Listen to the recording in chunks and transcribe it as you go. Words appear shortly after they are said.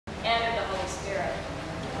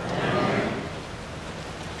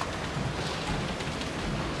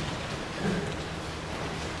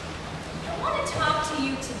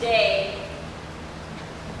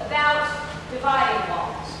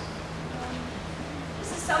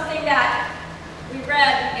something that we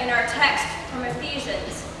read in our text from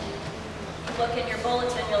Ephesians. If you look in your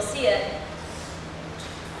bulletin, you'll see it.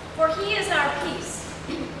 For he is our peace.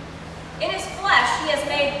 In his flesh, he has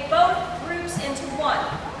made both groups into one,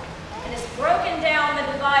 and has broken down the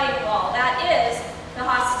dividing wall, that is, the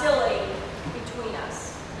hostility between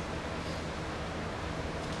us.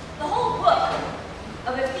 The whole book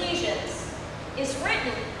of Ephesians is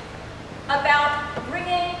written about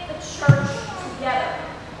bringing the church together,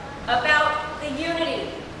 about the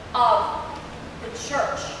unity of the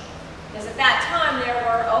church. Because at that time there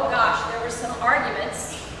were some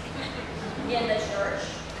arguments in the church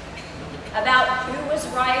about who was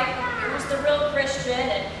right, who was the real Christian,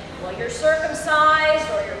 and well, you're circumcised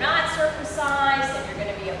or you're not circumcised, and you're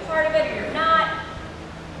going to be a part of it or you're not.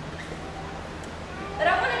 But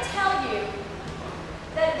I want to tell you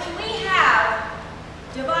that when we have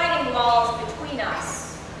dividing walls between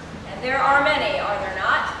us, and there are many, are there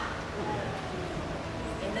not?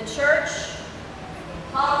 In the church,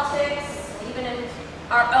 in politics, and even in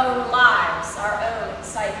our own lives, our own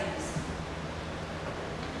psyches.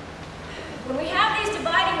 When we have these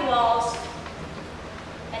dividing walls,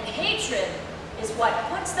 and hatred is what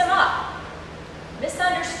puts them up,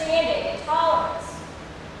 misunderstanding, intolerance,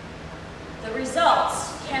 the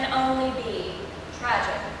results can only be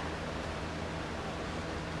tragic.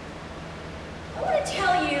 I want to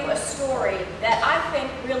tell you a story that I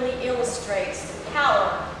think really illustrates the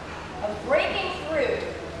power of breaking through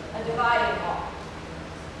a dividing wall.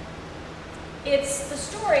 The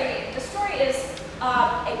story is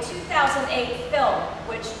a 2008 film,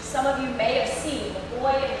 which some of you may have seen, The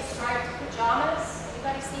Boy in the Striped Pajamas.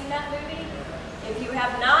 Anybody seen that movie? If you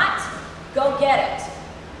have not, go get it.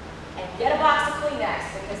 And get a box of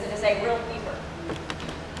Kleenex, because it is a real keeper.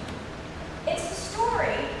 It's the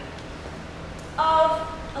story of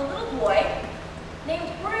a little boy named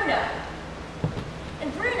Bruno.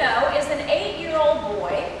 And Bruno is an 8-year-old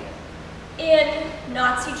boy in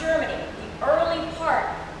Nazi Germany, the early part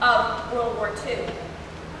of World War II.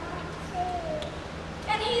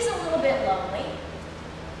 And he's a little bit lonely.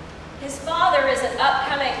 His father is an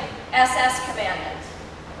upcoming SS commandant.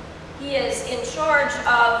 He is in charge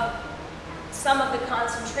of some of the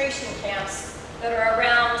concentration camps that are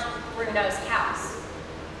around Bruno's house.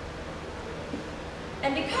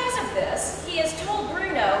 And because of this, he has told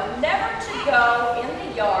Bruno never to go in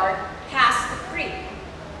the yard past the creek,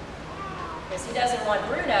 because he doesn't want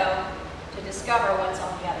Bruno to discover what's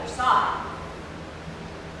on the other side.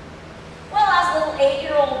 Well, as little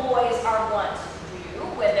 8-year-old boys are wont to do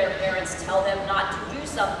when their parents tell them not to do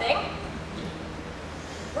something,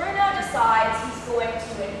 Bruno decides he's going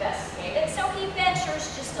to investigate, and so he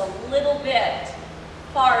ventures just a little bit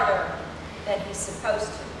farther than he's supposed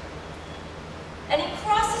to. And he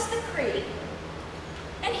crosses the creek,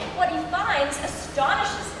 and what he finds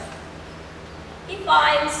astonishes him. He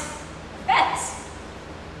finds a fence,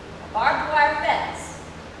 a barbed wire fence,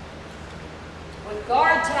 with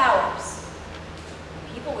guard towers,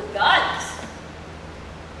 people with guns.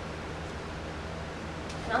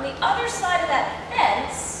 And on the other side of that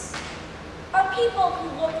fence are people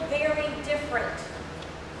who look very different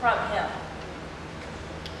from him.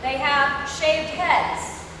 They have shaved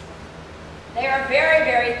heads. They are very,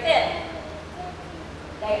 very thin.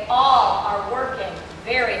 They all are working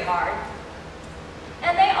very hard.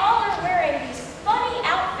 And they all are wearing these funny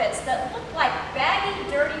outfits that look like baggy,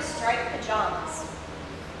 dirty, striped pajamas.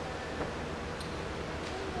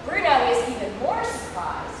 Bruno is even more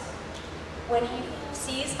surprised when he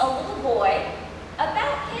sees a little boy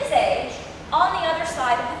about his age on the other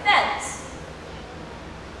side of the fence.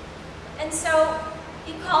 And so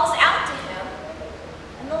he calls out to him,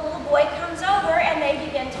 and the little boy comes over and they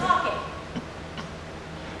begin talking.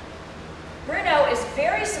 Bruno is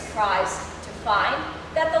very surprised to find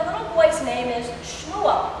that the little boy's name is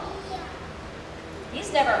Shmuel.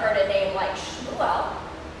 He's never heard a name like Shmuel.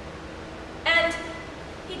 And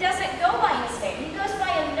he doesn't go by his name. He goes by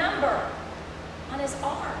a number on his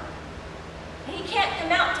arm. And he can't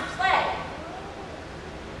come out to play.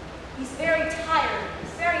 He's very tired.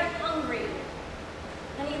 He's very hungry.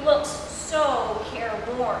 And he looks so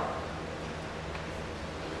careworn.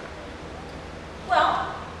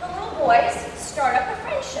 Well, the little boys start up a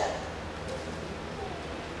friendship.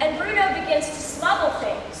 And Bruno begins to smuggle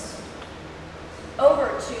things over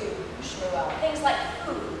to Shmuel. Things like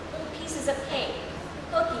food, little pieces of cake,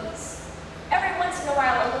 cookies, every once in a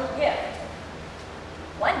while a little gift.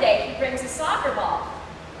 One day he brings a soccer ball,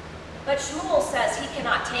 but Shmuel says he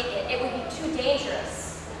cannot take it. It would be too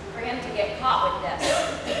dangerous for him to get caught with this.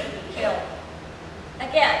 He would be killed.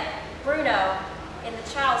 Again, Bruno, in the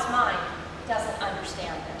child's mind, doesn't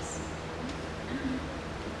understand this.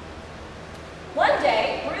 One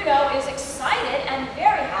day, Bruno is excited and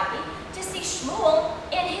very happy to see Shmuel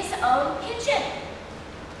in his own kitchen.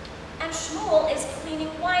 And Shmuel is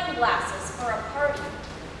cleaning wine glasses for a party.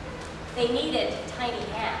 They needed tiny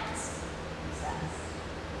hands, he says.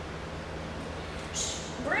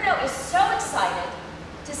 Bruno is so excited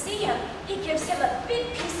to see him, he gives him a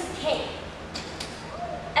big piece of cake.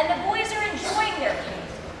 And the boys are enjoying their cake.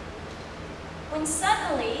 When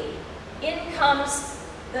suddenly, in comes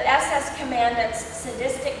the SS commandant's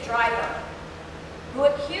sadistic driver, who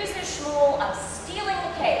accuses Shmuel of stealing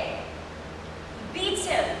the cake. He beats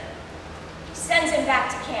him, sends him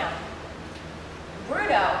back to camp.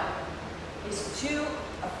 Bruno is too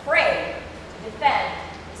afraid to defend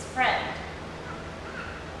his friend.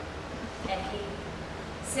 And he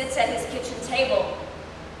sits at his kitchen table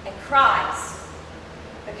and cries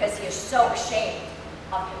because he is so ashamed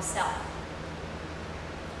of himself.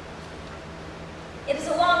 It is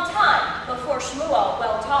a long time before Shmuel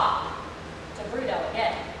will talk to Bruno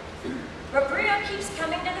again. But Bruno keeps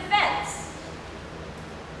coming to the fence.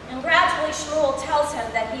 And gradually Shmuel tells him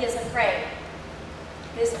that he is afraid.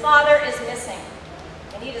 His father is missing,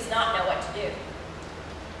 and he does not know what to do.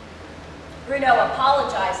 Bruno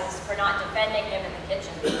apologizes for not defending him in the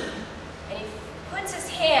kitchen. And he puts his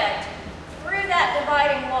hand through that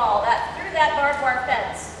dividing wall, through that barbed wire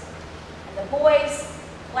fence. And the boys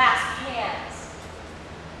clasp hands.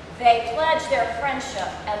 They pledge their friendship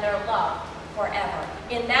and their love forever.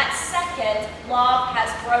 In that second, love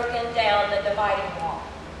has broken down the dividing wall.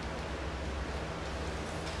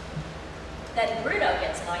 Then Bruno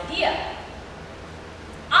gets an idea.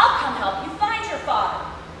 I'll come help you find your father.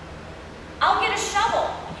 I'll get a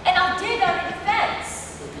shovel and I'll dig under the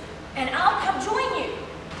fence and I'll come join you.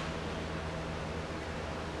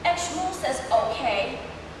 And Shmuel says, okay.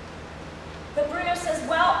 But Bruno says,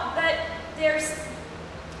 well, but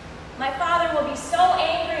my father will be so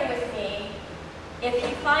angry with me if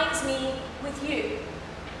he finds me with you.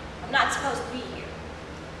 I'm not supposed to be here.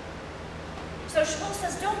 So Shmuel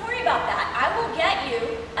says, don't worry about that. I will get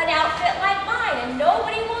you an outfit like mine and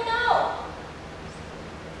nobody will know.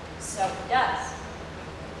 So he does.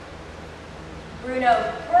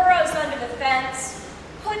 Bruno burrows under the fence,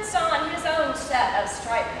 puts on his own set of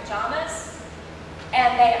striped pajamas,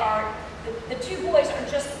 and the two boys are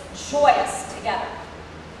just joyous together.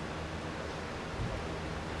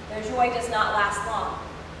 Their joy does not last long.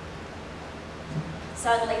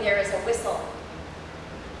 Suddenly there is a whistle,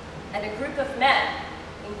 and a group of men,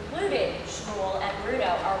 including Shmuel and Bruno,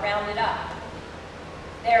 are rounded up.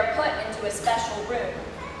 They are put into a special room.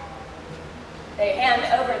 They hand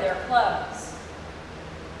over their clothes.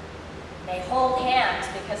 They hold hands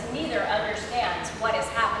because neither understands what is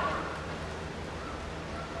happening.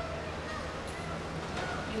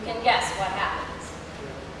 You can guess what happens.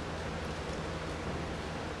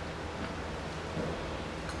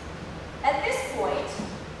 At this point,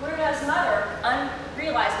 Bruno's mother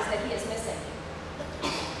realizes that he is missing.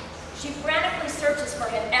 She frantically searches for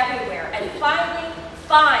him everywhere and finally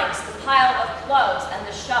finds the pile of clothes and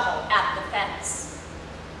the shovel at the fence.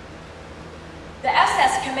 The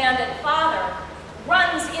SS commandant father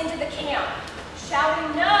runs into the camp,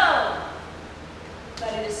 shouting, no!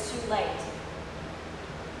 But it is too late.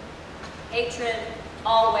 Hatred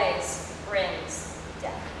always brings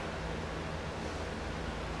death.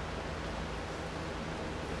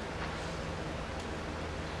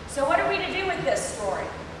 So what are we to do with this story?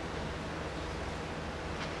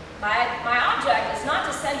 My object is not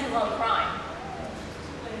to send you home crying.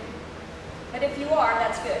 But if you are,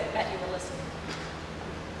 that's good. I bet you were listening.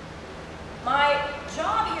 My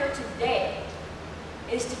job here today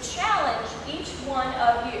is to challenge each one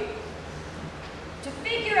of you to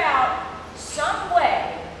figure out some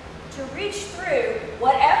way to reach through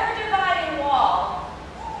whatever dividing wall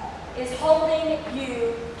is holding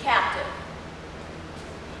you captive.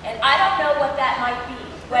 And I don't know what that might be,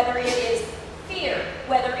 whether it is fear,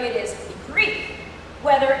 whether it is grief,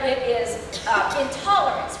 whether it is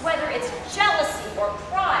intolerance, whether it's jealousy or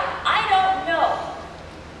pride. I don't know.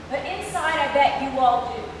 But inside, I bet you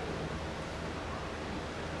all do.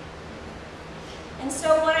 And so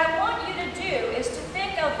what I want you to do is to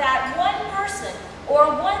think of that one person or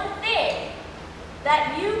one thing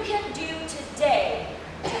that you can do today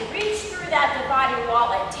to reach through that dividing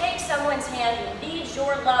wall and take someone's hand who needs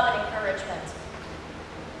your love and encouragement.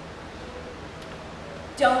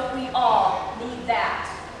 Don't we all need that?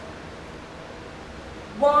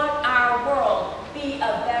 Won't our world be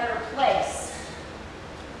a better place?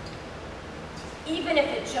 Even if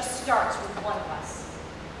it just starts with one of us.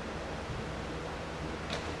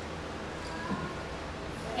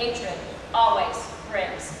 Hatred always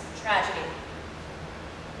brings tragedy.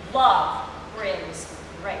 Love brings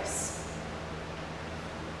grace.